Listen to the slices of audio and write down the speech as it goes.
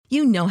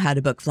You know how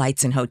to book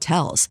flights and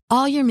hotels.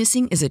 All you're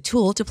missing is a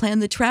tool to plan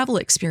the travel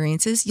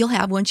experiences you'll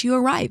have once you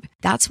arrive.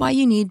 That's why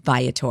you need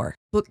Viator.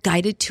 Book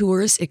guided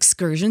tours,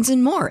 excursions,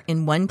 and more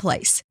in one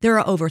place. There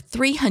are over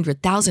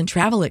 300,000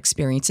 travel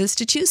experiences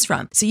to choose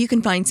from, so you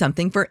can find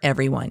something for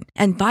everyone.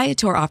 And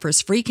Viator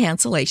offers free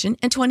cancellation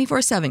and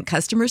 24/7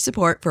 customer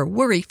support for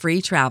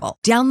worry-free travel.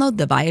 Download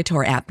the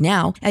Viator app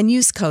now and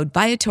use code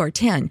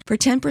Viator10 for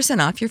 10%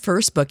 off your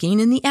first booking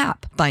in the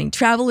app. Find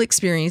travel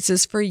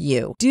experiences for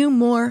you. Do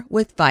more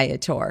with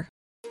Viator.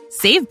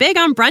 Save big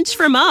on brunch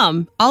for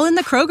mom, all in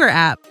the Kroger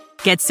app.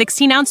 Get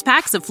 16-ounce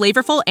packs of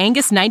flavorful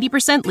Angus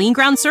 90% lean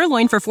ground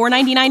sirloin for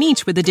 $4.99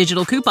 each with a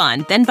digital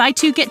coupon. Then buy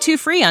 2, get 2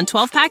 free on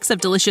 12 packs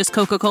of delicious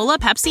Coca-Cola,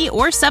 Pepsi,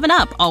 or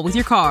 7-Up, all with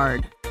your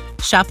card.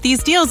 Shop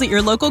these deals at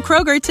your local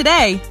Kroger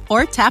today,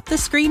 or tap the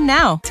screen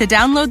now to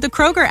download the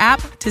Kroger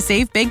app to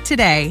save big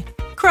today.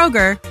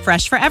 Kroger,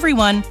 fresh for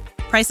everyone.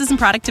 Prices and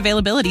product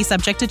availability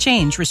subject to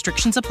change.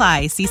 Restrictions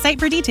apply. See site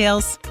for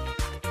details.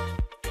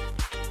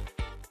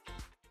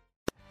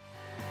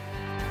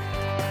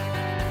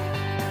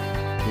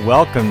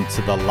 Welcome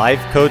to the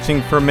Life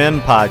Coaching for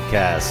Men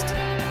podcast,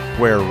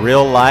 where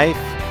real life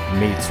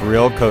meets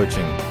real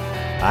coaching.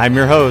 I'm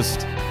your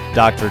host,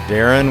 Dr.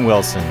 Darren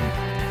Wilson.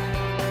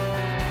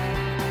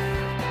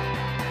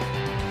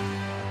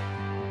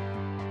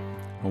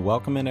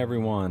 Welcome in,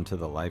 everyone, to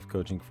the Life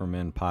Coaching for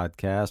Men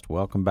podcast.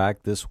 Welcome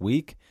back this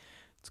week.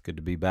 It's good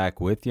to be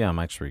back with you. I'm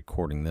actually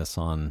recording this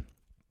on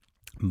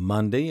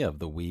Monday of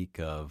the week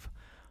of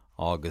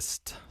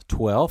August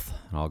 12th.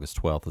 August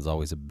 12th is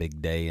always a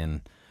big day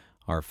in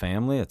our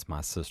family. It's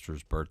my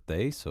sister's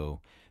birthday, so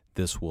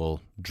this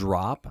will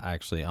drop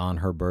actually on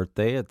her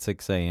birthday at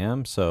 6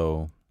 a.m.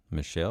 So,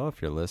 Michelle,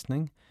 if you're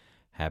listening,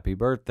 happy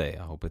birthday.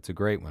 I hope it's a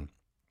great one.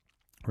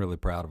 Really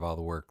proud of all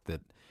the work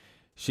that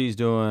she's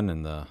doing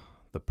and the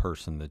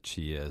person that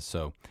she is.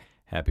 So,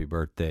 happy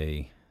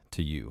birthday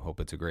to you. Hope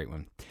it's a great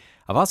one.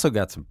 I've also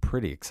got some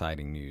pretty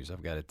exciting news,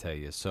 I've got to tell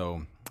you.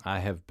 So, I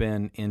have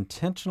been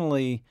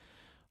intentionally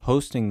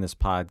hosting this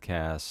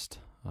podcast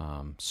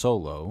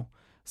solo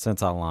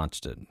since I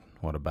launched it,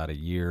 about a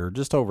year,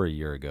 just over a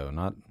year ago,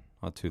 not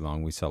too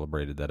long. We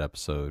celebrated that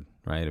episode,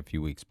 right, a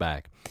few weeks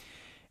back.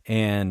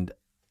 And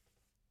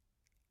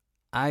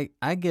I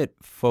get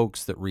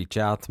folks that reach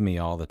out to me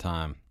all the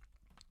time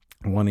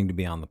wanting to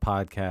be on the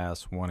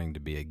podcast, wanting to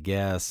be a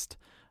guest.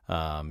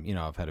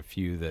 I've had a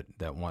few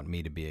that want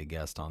me to be a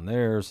guest on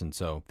theirs. And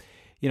so,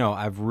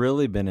 I've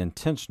really been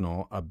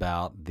intentional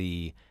about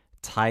the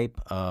type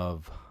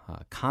of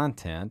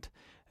content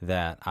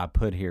that I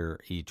put here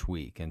each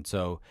week. And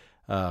so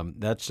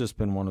that's just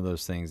been one of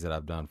those things that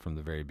I've done from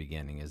the very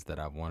beginning, is that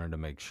I've wanted to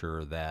make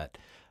sure that,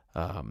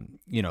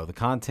 the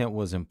content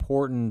was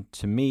important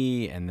to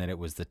me, and that it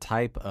was the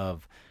type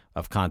of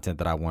content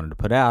that I wanted to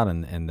put out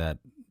and that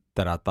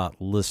I thought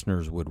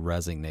listeners would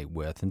resonate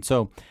with. And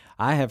so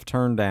I have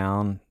turned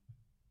down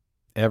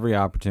every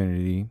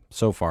opportunity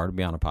so far to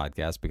be on a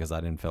podcast because I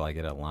didn't feel like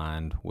it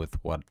aligned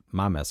with what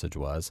my message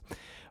was.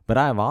 But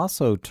I have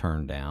also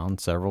turned down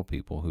several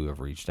people who have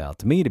reached out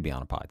to me to be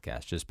on a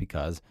podcast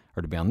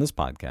to be on this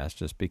podcast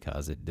just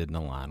because it didn't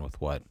align with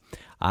what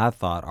I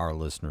thought our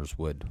listeners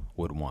would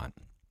want.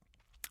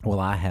 Well,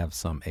 I have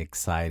some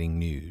exciting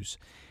news.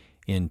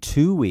 In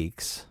 2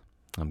 weeks,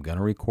 I'm going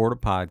to record a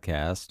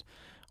podcast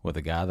with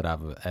a guy that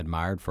I've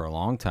admired for a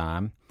long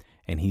time,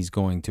 and he's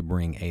going to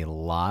bring a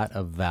lot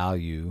of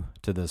value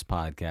to this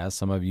podcast.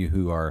 Some of you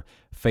who are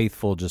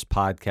faithful just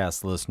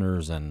podcast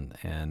listeners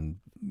and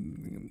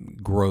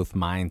growth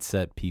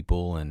mindset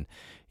people, and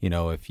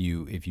if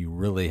you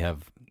really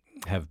have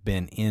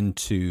been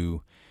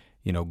into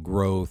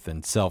growth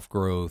and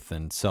self-growth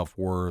and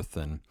self-worth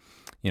and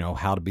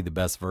how to be the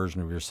best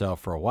version of yourself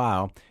for a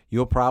while,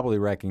 you'll probably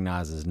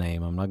recognize his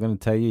name. I'm not going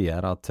to tell you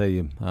yet. I'll tell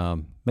you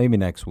maybe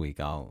next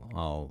week.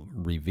 I'll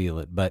reveal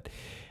it, but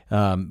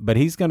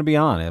he's going to be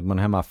on it. I'm going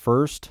to have my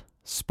first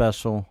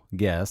special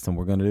guest, and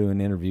we're going to do an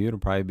interview. It'll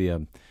probably be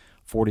a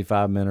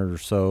 45-minute or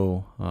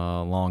so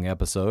long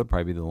episode,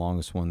 probably the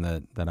longest one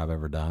that I've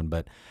ever done.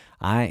 But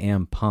I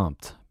am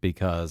pumped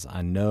because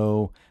I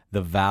know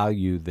the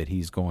value that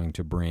he's going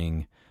to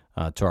bring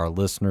to our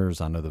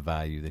listeners. I know the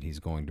value that he's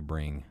going to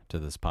bring to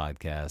this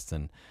podcast.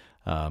 And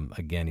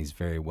again, he's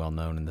very well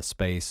known in the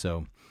space.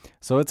 So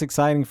it's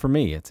exciting for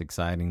me. It's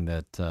exciting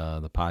that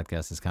the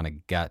podcast has kind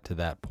of got to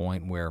that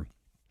point where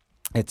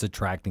it's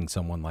attracting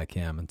someone like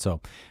him. And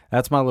so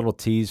that's my little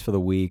tease for the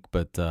week,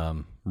 but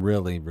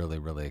really, really,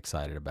 really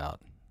excited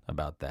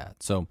about that.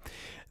 So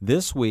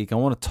this week, I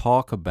want to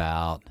talk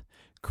about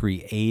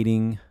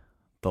creating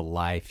the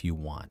life you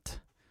want.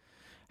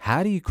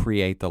 How do you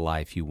create the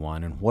life you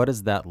want, and what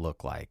does that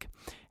look like?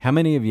 How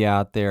many of you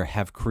out there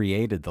have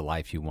created the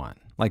life you want?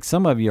 Like,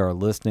 some of you are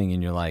listening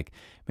and you're like,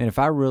 man, if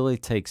I really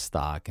take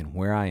stock in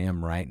where I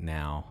am right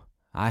now,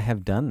 I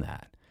have done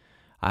that.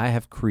 I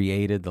have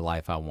created the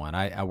life I want.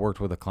 I worked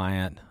with a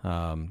client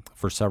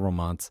for several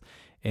months,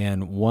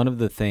 And one of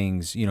the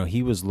things,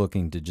 he was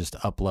looking to just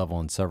up level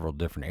in several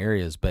different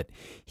areas, but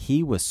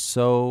he was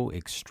so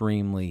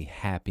extremely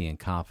happy and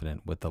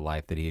confident with the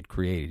life that he had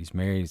created. He's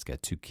married, he's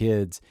got 2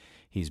 kids,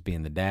 he's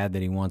being the dad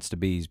that he wants to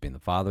be, he's being the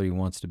father he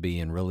wants to be,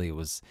 and really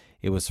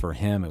it was for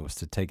him, it was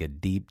to take a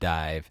deep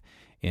dive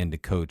into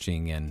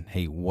coaching and,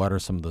 hey, what are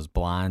some of those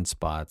blind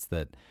spots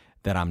that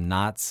I'm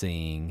not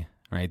seeing,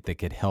 right, that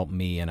could help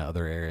me in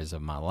other areas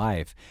of my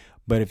life.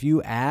 But if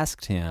you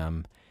asked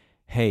him,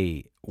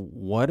 hey,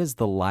 what is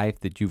the life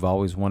that you've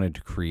always wanted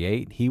to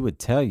create? He would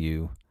tell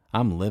you,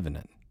 I'm living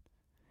it.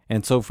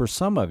 And so for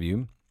some of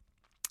you,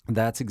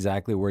 that's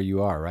exactly where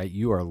you are, right?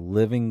 You are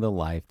living the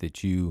life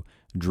that you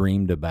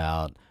dreamed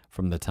about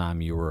from the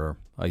time you were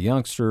a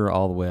youngster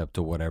all the way up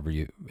to whatever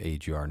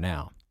age you are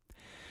now.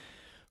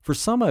 For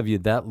some of you,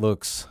 that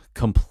looks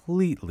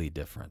completely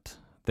different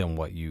than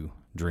what you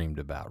dreamed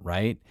about,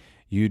 right?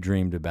 You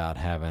dreamed about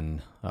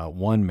having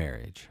one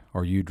marriage,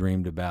 or you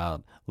dreamed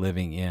about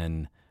living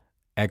in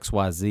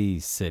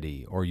XYZ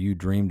city, or you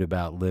dreamed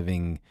about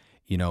living,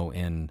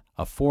 in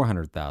a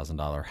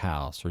 $400,000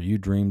 house, or you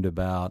dreamed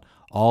about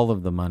all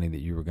of the money that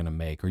you were going to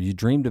make, or you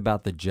dreamed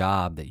about the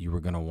job that you were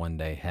going to one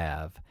day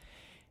have,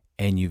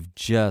 and you've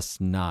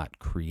just not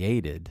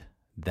created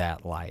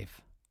that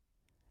life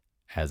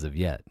as of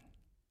yet,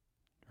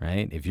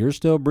 right? If you're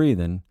still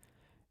breathing,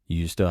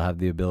 you still have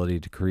the ability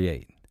to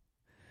create.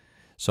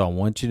 So I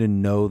want you to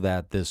know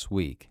that this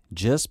week.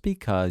 Just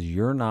because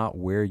you're not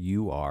where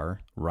you are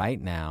right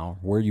now,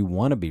 where you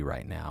want to be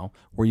right now,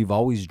 where you've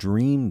always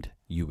dreamed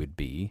you would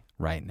be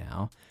right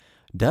now,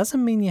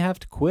 doesn't mean you have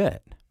to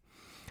quit.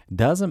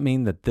 Doesn't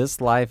mean that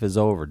this life is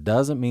over.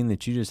 Doesn't mean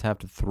that you just have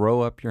to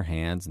throw up your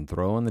hands and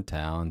throw in the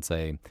towel and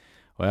say,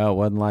 well, it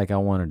wasn't like I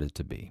wanted it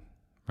to be,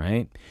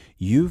 right?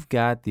 You've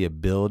got the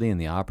ability and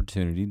the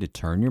opportunity to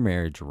turn your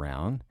marriage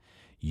around.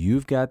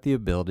 You've got the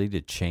ability to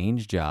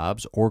change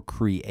jobs or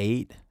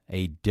create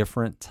a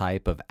different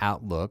type of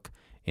outlook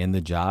in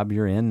the job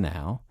you're in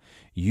now.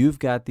 You've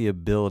got the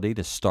ability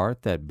to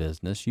start that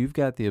business. You've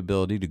got the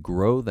ability to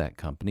grow that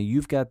company.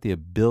 You've got the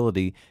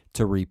ability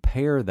to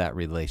repair that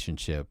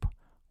relationship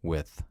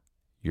with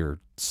your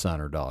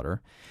son or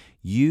daughter.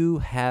 You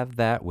have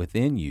that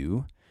within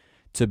you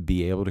to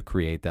be able to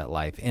create that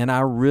life. And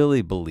I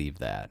really believe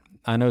that.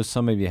 I know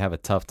some of you have a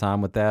tough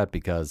time with that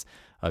because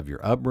of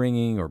your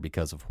upbringing or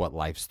because of what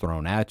life's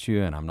thrown at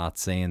you. And I'm not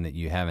saying that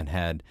you haven't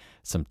had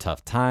some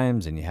tough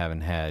times and you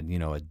haven't had,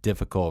 a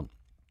difficult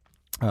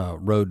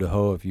road to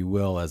hoe, if you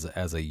will,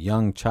 as a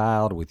young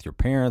child with your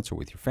parents or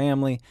with your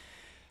family.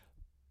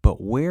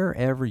 But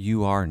wherever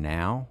you are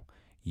now,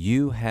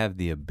 you have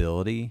the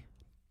ability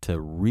to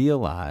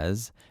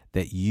realize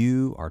that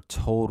you are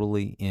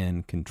totally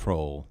in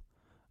control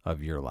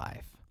of your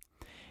life.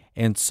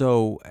 And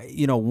so,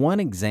 one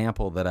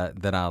example that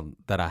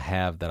I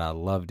have that I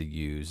love to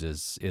use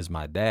is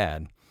my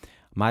dad.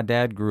 My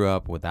dad grew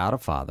up without a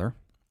father.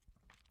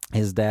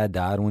 His dad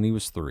died when he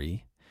was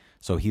 3,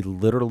 so he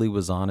literally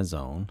was on his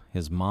own.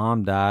 His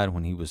mom died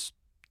when he was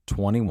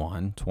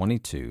 21,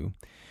 22.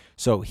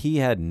 So he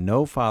had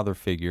no father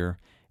figure,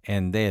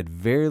 and they had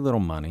very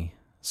little money.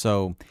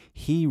 So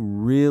he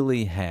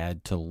really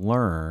had to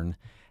learn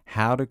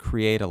how to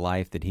create a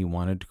life that he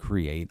wanted to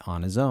create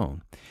on his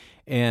own.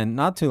 And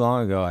not too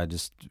long ago, I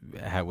just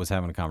was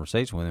having a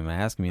conversation with him. I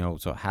asked him,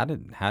 so how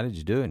did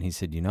you do it? And he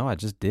said, I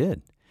just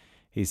did.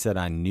 He said,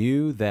 I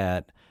knew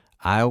that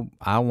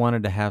I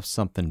wanted to have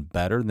something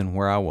better than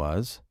where I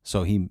was.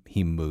 So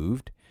he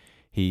moved.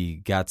 He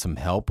got some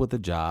help with a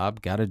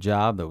job, got a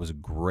job that was a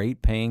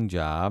great paying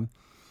job.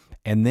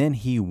 And then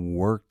he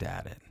worked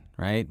at it,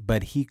 right?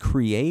 But he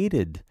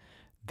created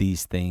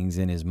these things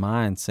in his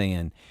mind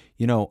saying,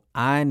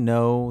 I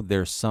know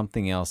there's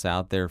something else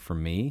out there for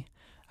me.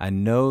 I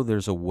know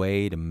there's a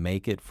way to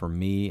make it for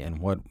me and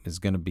what is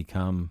going to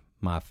become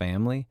my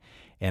family,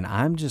 and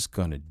I'm just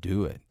going to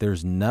do it.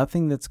 There's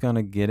nothing that's going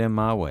to get in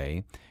my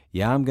way.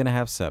 Yeah, I'm going to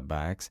have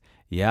setbacks.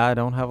 Yeah, I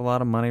don't have a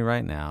lot of money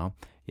right now.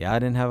 Yeah, I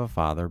didn't have a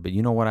father, but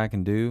you know what I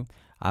can do?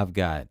 I've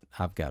got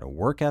a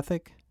work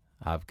ethic.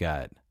 I've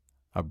got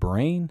a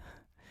brain,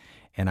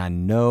 and I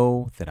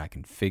know that I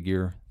can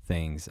figure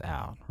things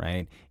out,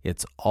 right?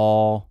 It's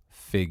all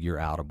figure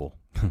outable.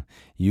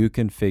 You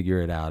can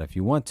figure it out if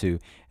you want to.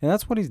 And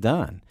that's what he's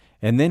done.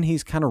 And then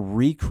he's kind of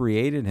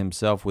recreated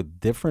himself with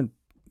different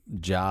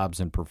jobs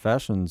and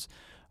professions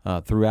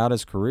throughout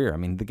his career. I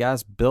mean, the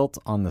guy's built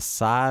on the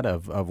side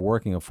of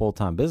working a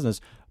full-time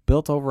business,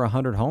 built over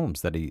 100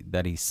 homes that he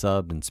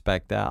subbed and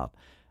spec'd out.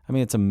 I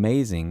mean, it's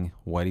amazing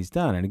what he's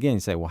done. And again, you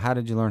say, well, how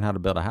did you learn how to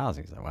build a house?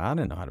 He said, well, I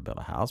didn't know how to build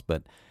a house,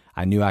 but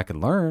I knew I could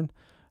learn.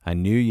 I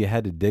knew you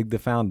had to dig the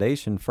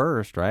foundation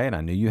first, right?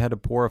 I knew you had to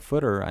pour a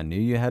footer. I knew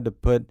you had to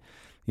put,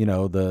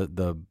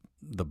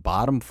 the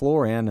bottom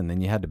floor in, and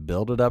then you had to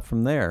build it up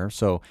from there.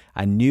 So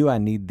I knew I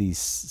need these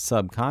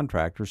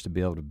subcontractors to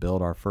be able to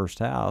build our first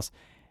house,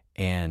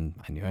 and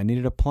I knew I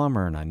needed a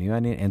plumber,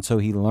 and so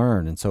he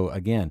learned. And so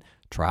again,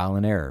 trial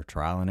and error,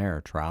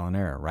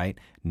 right?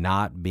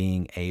 Not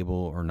being able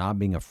or not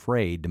being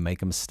afraid to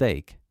make a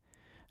mistake,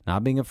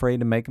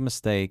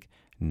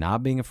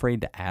 not being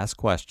afraid to ask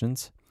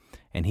questions.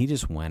 And he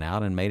just went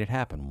out and made it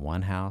happen.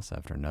 One house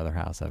after another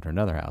house after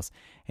another house.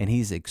 And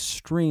he's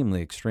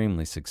extremely,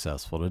 extremely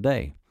successful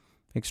today.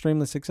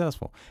 Extremely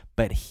successful.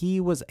 But he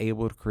was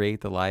able to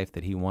create the life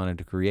that he wanted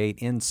to create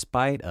in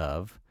spite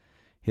of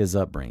his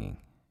upbringing,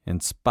 in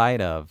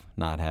spite of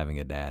not having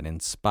a dad, in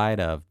spite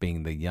of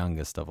being the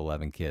youngest of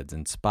 11 kids,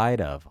 in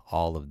spite of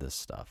all of this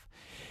stuff.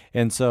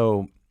 And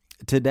so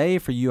today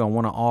for you, I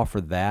want to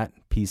offer that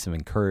piece of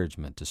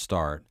encouragement to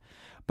start.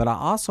 But I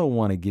also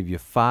want to give you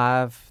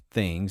 5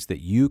 things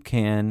that you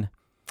can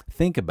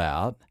think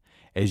about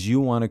as you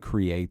want to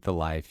create the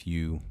life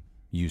you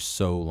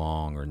so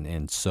long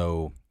and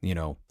so,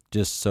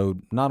 just so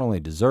not only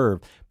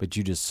deserve, but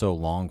you just so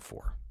long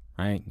for,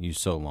 right? You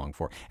so long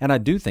for. And I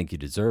do think you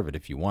deserve it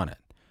if you want it.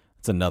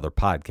 It's another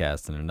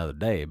podcast and another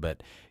day.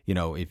 But,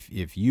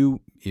 if you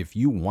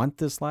want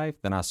this life,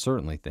 then I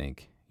certainly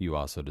think you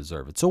also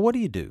deserve it. So what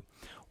do?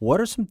 What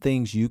are some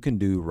things you can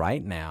do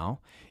right now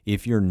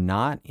if you're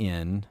not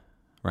in,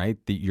 right,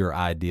 your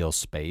ideal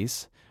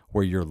space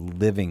where you're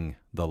living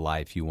the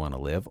life you want to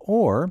live?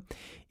 Or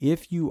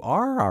if you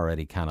are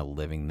already kind of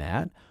living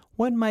that,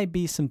 what might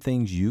be some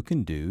things you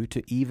can do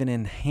to even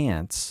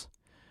enhance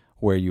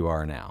where you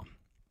are now?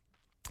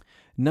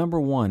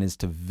 Number 1 is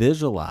to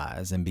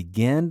visualize and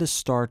begin to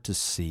start to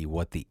see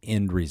what the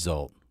end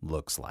result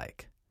looks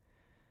like.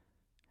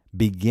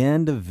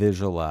 Begin to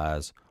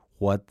visualize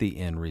what the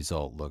end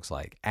result looks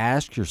like.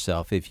 Ask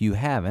yourself, if you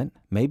haven't,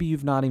 maybe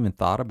you've not even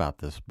thought about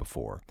this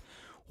before,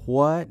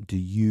 what do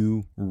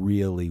you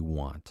really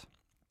want?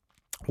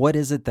 What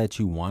is it that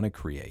you want to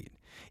create?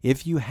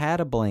 If you had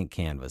a blank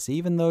canvas,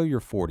 even though you're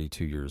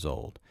 42 years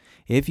old,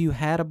 if you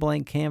had a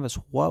blank canvas,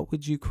 what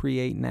would you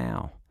create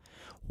now?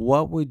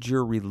 What would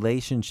your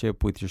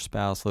relationship with your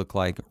spouse look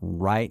like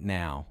right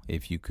now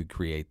if you could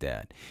create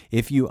that?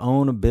 If you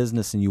own a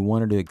business and you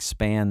wanted to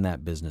expand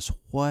that business,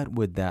 what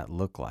would that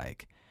look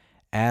like?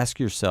 Ask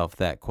yourself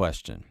that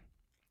question.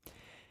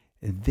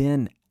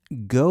 Then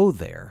go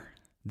there.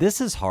 This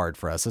is hard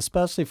for us,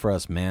 especially for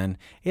us men.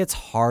 It's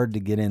hard to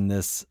get in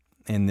this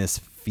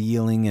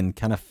feeling and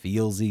kind of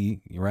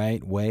feelsy,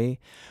 right, way.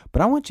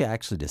 But I want you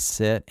actually to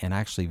sit and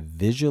actually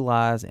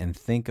visualize and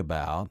think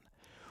about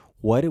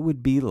what it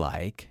would be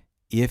like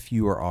if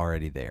you were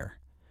already there.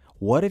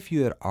 What if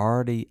you had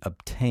already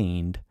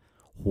obtained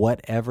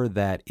whatever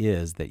that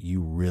is that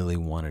you really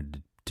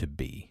wanted to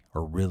be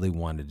or really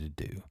wanted to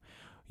do?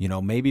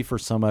 Maybe for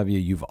some of you,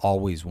 you've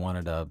always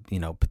wanted a,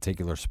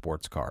 particular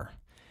sports car.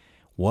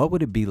 What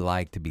would it be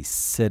like to be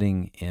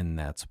sitting in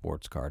that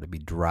sports car, to be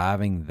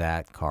driving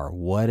that car?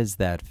 What is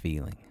that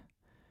feeling?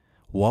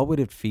 What would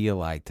it feel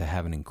like to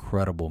have an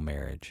incredible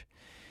marriage?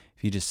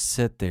 If you just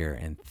sit there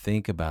and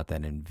think about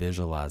that and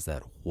visualize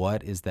that,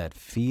 what is that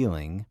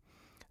feeling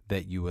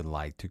that you would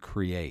like to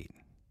create?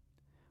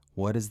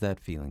 What is that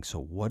feeling? So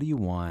what do you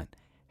want?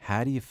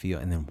 How do you feel?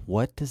 And then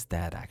what does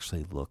that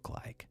actually look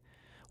like?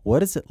 What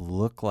does it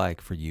look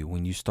like for you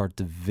when you start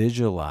to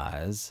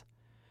visualize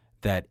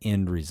that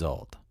end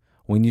result?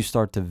 When you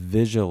start to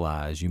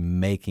visualize you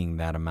making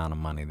that amount of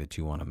money that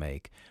you want to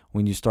make?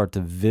 When you start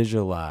to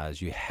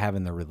visualize you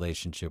having the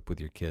relationship with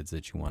your kids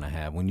that you want to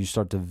have? When you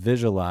start to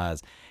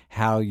visualize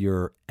how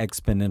you're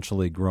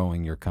exponentially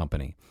growing your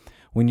company?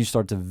 When you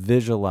start to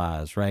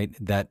visualize, right,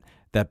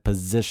 that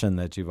position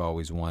that you've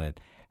always wanted?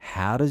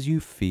 How does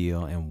you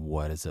feel and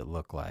what does it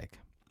look like?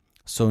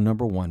 So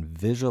number 1,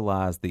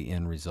 visualize the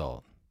end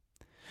result.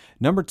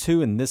 Number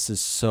 2, and this is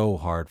so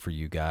hard for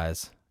you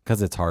guys,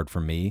 because it's hard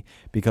for me,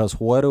 because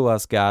what do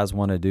us guys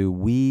want to do?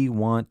 We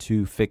want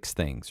to fix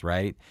things,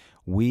 right?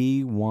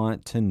 We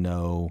want to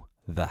know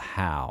the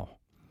how.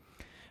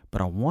 But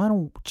I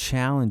want to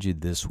challenge you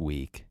this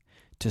week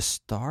to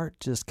start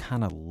just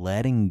kind of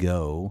letting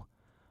go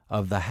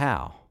of the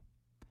how.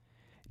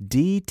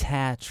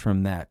 Detach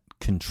from that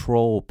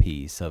control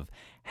piece of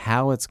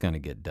how it's going to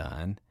get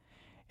done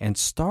and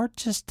start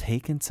just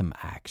taking some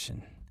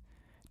action.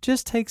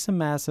 Just take some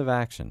massive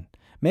action.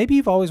 Maybe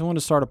you've always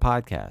wanted to start a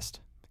podcast.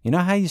 You know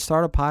how you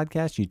start a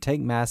podcast? You take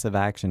massive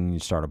action and you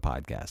start a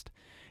podcast.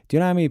 Do you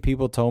know how many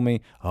people told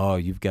me, oh,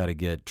 you've got to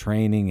get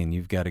training and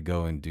you've got to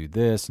go and do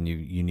this and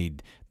you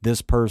need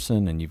this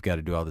person and you've got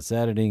to do all this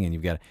editing and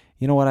you've got to...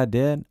 You know what I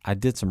did? I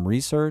did some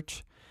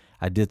research.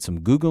 I did some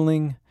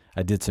Googling.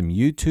 I did some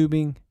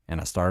YouTubing and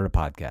I started a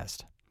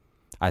podcast.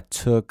 I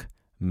took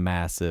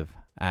massive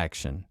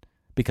action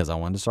because I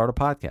wanted to start a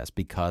podcast,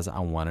 because I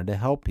wanted to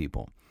help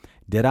people.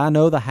 Did I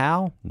know the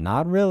how?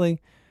 Not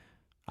really.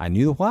 I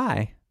knew the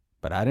why,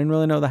 but I didn't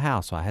really know the how,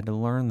 so I had to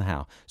learn the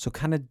how. So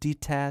kind of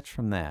detach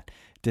from that.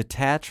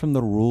 Detach from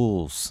the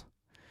rules.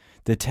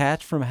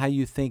 Detach from how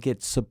you think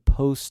it's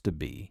supposed to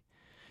be.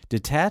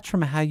 Detach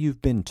from how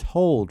you've been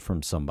told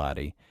from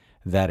somebody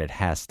that it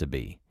has to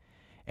be.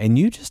 And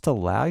you just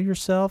allow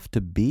yourself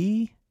to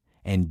be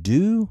and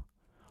do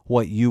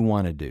what you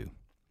want to do.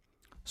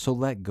 So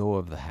let go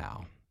of the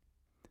how.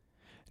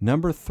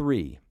 Number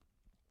 3,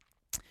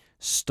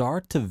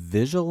 start to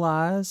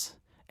visualize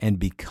and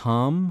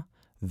become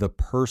the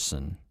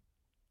person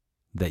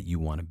that you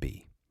want to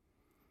be.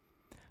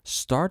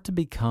 Start to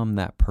become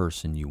that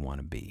person you want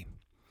to be.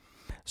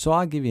 So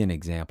I'll give you an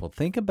example.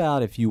 Think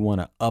about if you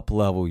want to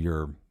up-level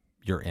your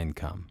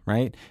income,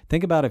 right?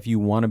 Think about if you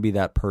want to be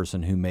that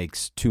person who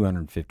makes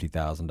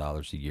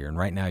 $250,000 a year, and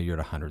right now you're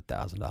at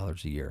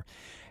 $100,000 a year.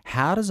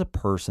 How does a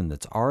person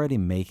that's already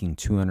making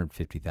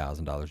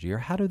 $250,000 a year,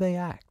 how do they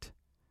act?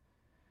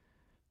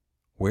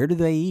 Where do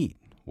they eat?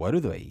 What do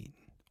they eat?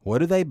 What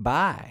do they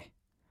buy?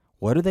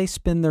 What do they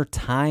spend their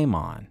time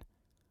on?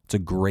 It's a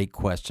great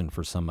question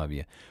for some of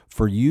you.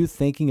 For you,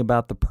 thinking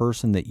about the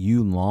person that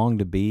you long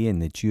to be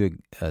and that you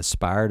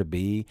aspire to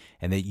be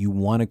and that you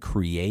want to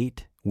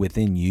create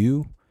within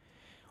you,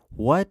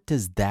 what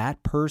does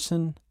that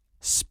person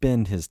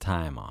spend his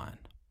time on?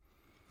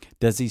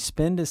 Does he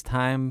spend his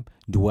time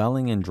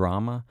dwelling in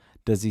drama?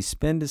 Does he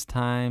spend his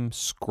time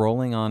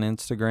scrolling on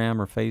Instagram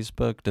or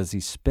Facebook? Does he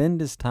spend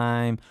his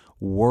time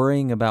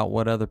worrying about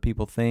what other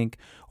people think?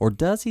 Or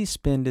does he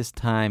spend his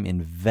time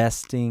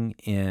investing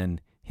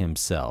in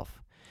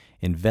himself?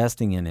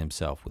 Investing in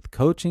himself with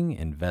coaching,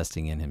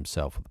 investing in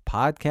himself with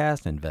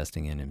podcasts,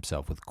 investing in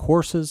himself with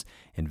courses,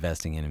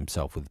 investing in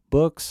himself with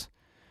books,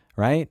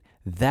 right?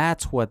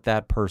 That's what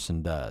that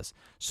person does.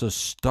 So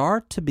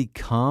start to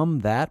become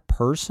that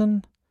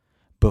person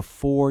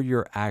before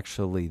you're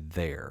actually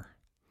there.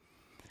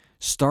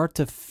 Start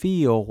to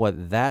feel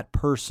what that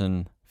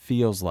person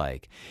feels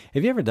like.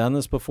 Have you ever done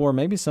this before?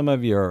 Maybe some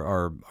of you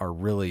are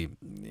really,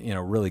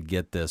 really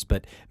get this,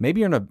 but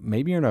maybe you're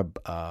in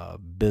a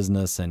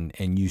business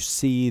and you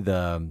see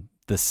the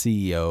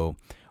CEO,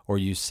 or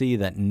you see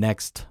that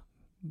next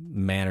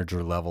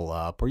manager level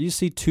up, or you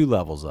see 2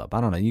 levels up.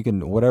 I don't know. You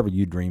can, whatever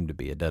you dream to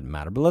be, it doesn't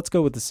matter. But let's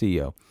go with the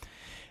CEO.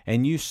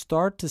 And you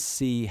start to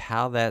see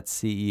how that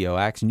CEO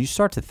acts, and you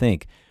start to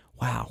think,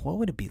 wow, what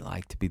would it be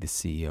like to be the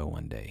CEO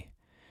one day?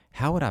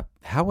 How would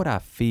I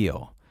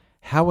feel?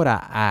 How would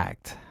I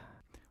act?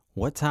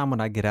 What time would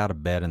I get out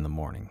of bed in the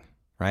morning,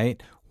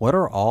 right? What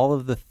are all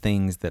of the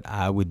things that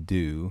I would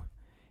do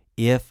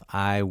if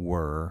I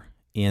were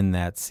in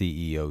that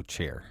CEO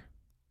chair?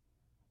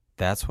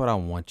 That's what I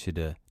want you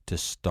to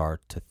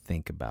start to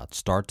think about.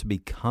 Start to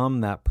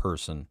become that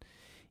person,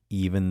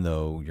 even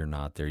though you're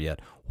not there yet.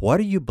 What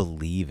are you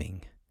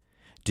believing?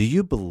 Do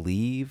you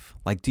believe,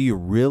 do you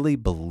really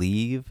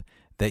believe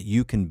that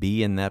you can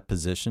be in that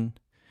position?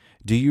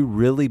 Do you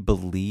really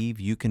believe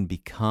you can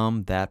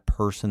become that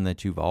person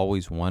that you've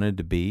always wanted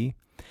to be?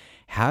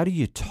 How do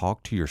you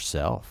talk to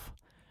yourself?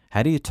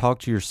 How do you talk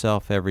to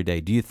yourself every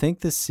day? Do you think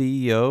the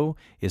CEO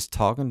is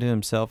talking to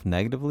himself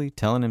negatively,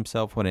 telling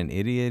himself what an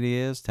idiot he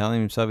is,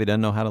 telling himself he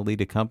doesn't know how to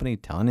lead a company,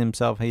 telling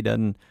himself he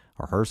doesn't,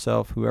 or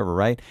herself, whoever,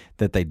 right,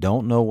 that they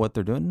don't know what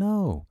they're doing?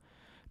 No.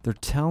 They're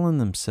telling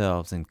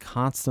themselves and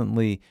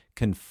constantly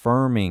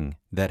confirming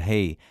that,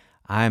 hey,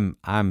 I'm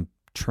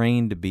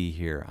trained to be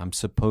here. I'm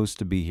supposed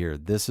to be here.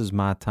 This is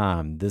my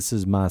time. This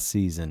is my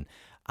season.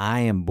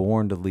 I am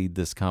born to lead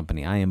this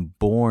company. I am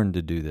born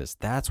to do this.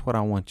 That's what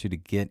I want you to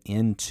get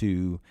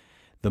into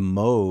the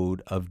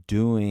mode of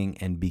doing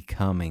and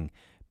becoming.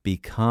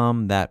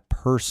 Become that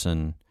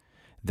person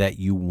that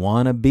you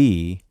want to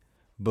be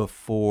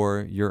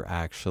before you're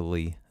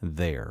actually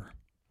there.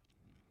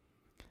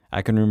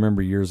 I can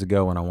remember years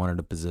ago when I wanted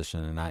a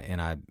position,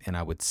 and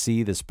I would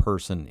see this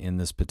person in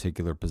this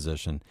particular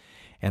position,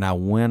 and I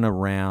went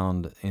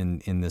around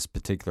in this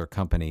particular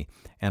company,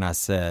 and I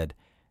said,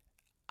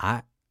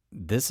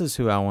 this is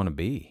who I want to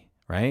be,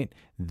 right?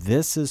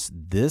 This is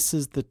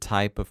the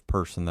type of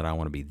person that I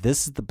want to be.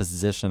 This is the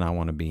position I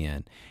want to be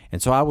in.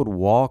 And so I would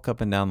walk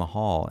up and down the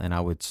hall, and I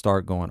would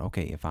start going,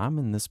 okay, if I'm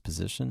in this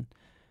position,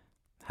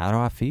 how do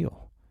I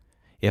feel?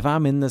 If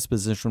I'm in this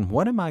position,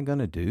 what am I going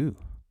to do?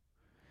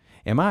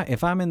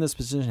 If I'm in this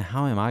position,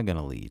 how am I going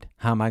to lead?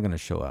 How am I going to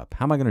show up?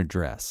 How am I going to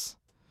dress?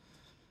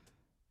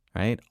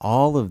 Right?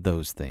 All of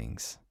those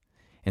things.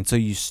 And so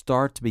you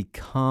start to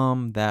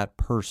become that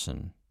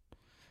person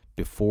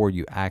before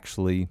you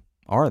actually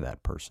are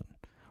that person,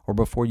 or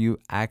before you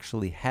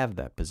actually have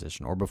that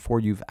position, or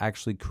before you've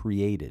actually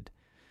created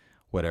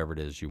whatever it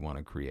is you want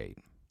to create.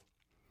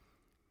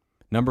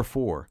 Number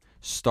 4,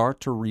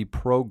 start to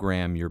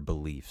reprogram your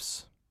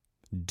beliefs.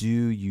 Do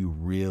you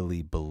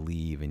really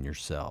believe in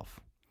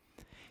yourself?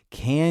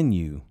 Can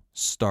you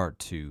start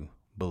to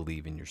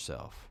believe in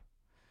yourself?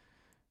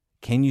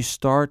 Can you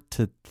start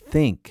to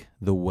think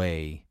the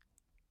way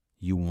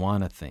you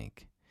want to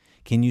think?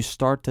 Can you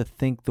start to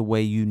think the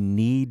way you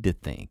need to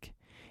think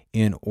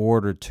in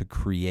order to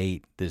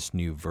create this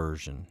new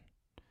version?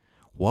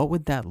 What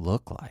would that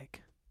look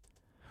like?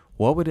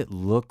 What would it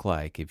look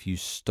like if you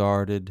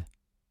started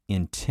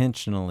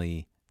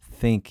intentionally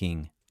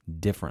thinking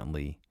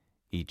differently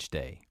each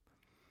day?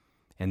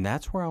 And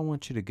that's where I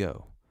want you to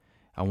go.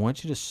 I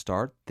want you to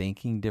start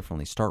thinking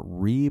differently. Start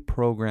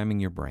reprogramming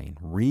your brain,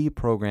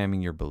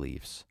 reprogramming your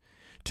beliefs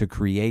to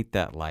create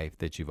that life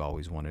that you've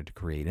always wanted to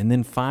create. And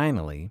then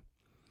finally,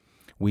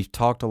 we've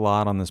talked a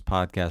lot on this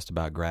podcast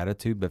about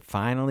gratitude, but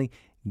finally,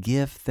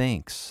 give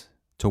thanks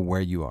to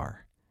where you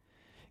are.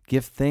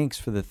 Give thanks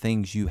for the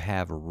things you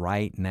have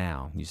right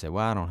now. You say,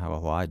 well, I don't have a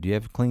lot. Do you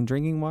have clean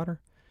drinking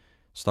water?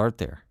 Start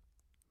there.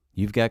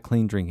 You've got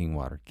clean drinking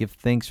water. Give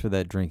thanks for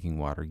that drinking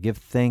water. Give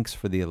thanks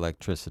for the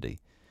electricity.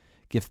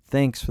 Give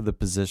thanks for the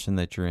position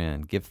that you're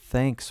in. Give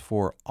thanks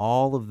for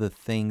all of the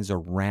things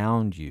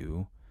around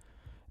you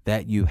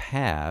that you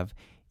have,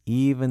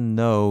 even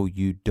though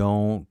you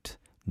don't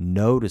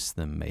notice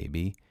them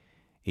maybe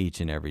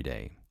each and every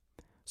day.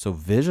 So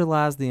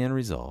visualize the end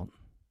result.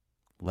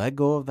 Let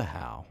go of the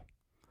how.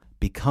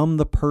 Become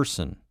the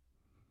person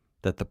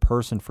that the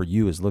person for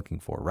you is looking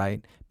for,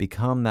 right?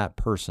 Become that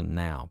person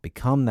now.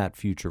 Become that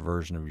future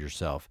version of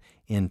yourself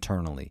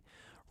internally.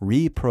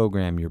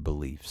 Reprogram your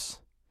beliefs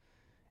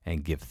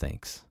and give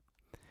thanks.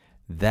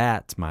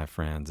 That, my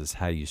friends, is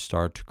how you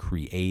start to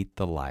create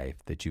the life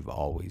that you've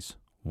always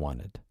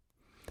wanted.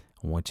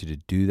 I want you to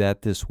do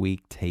that this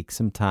week. Take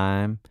some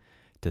time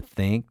to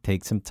think.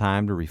 Take some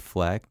time to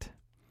reflect.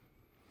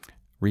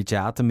 Reach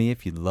out to me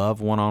if you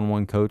love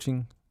one-on-one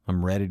coaching.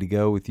 I'm ready to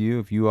go with you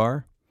if you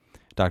are.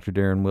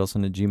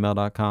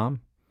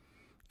 drdarrenwilson@gmail.com.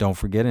 Don't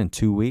forget, in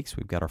 2 weeks,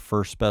 we've got our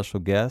first special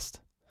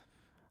guest.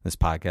 This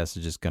podcast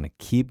is just going to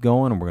keep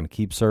going, and we're going to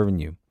keep serving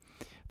you.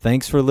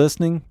 Thanks for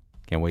listening.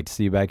 Can't wait to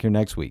see you back here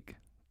next week.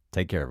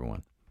 Take care,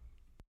 everyone.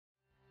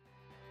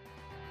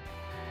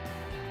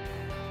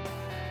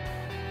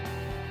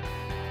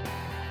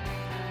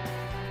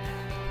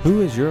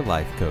 Who is your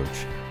life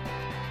coach?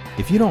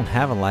 If you don't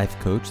have a life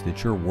coach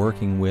that you're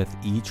working with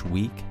each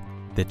week,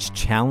 that's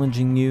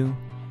challenging you,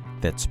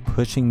 that's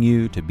pushing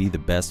you to be the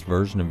best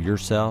version of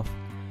yourself,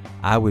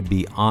 I would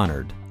be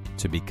honored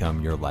to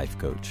become your life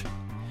coach.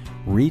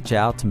 Reach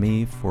out to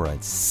me for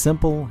a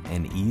simple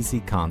and easy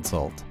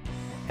consult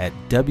at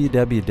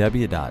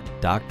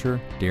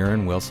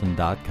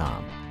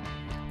www.drdarrenwilson.com.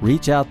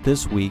 Reach out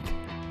this week,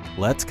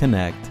 let's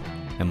connect,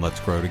 and let's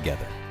grow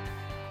together.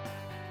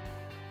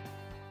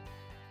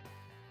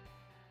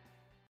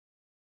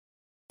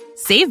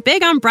 Save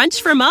big on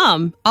brunch for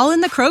mom, all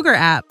in the Kroger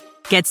app.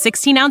 Get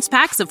 16-ounce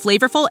packs of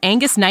flavorful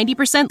Angus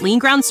 90% lean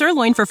ground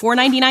sirloin for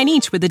 $4.99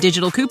 each with a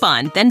digital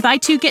coupon. Then buy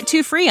 2, get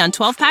 2 free on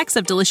 12 packs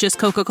of delicious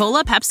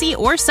Coca-Cola, Pepsi,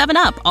 or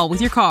 7-Up, all with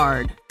your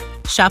card.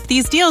 Shop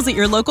these deals at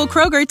your local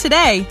Kroger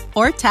today,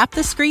 or tap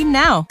the screen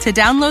now to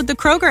download the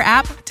Kroger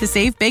app to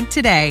save big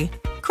today.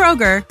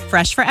 Kroger,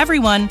 fresh for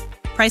everyone.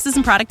 Prices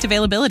and product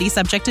availability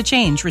subject to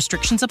change.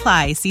 Restrictions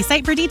apply. See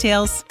site for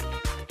details.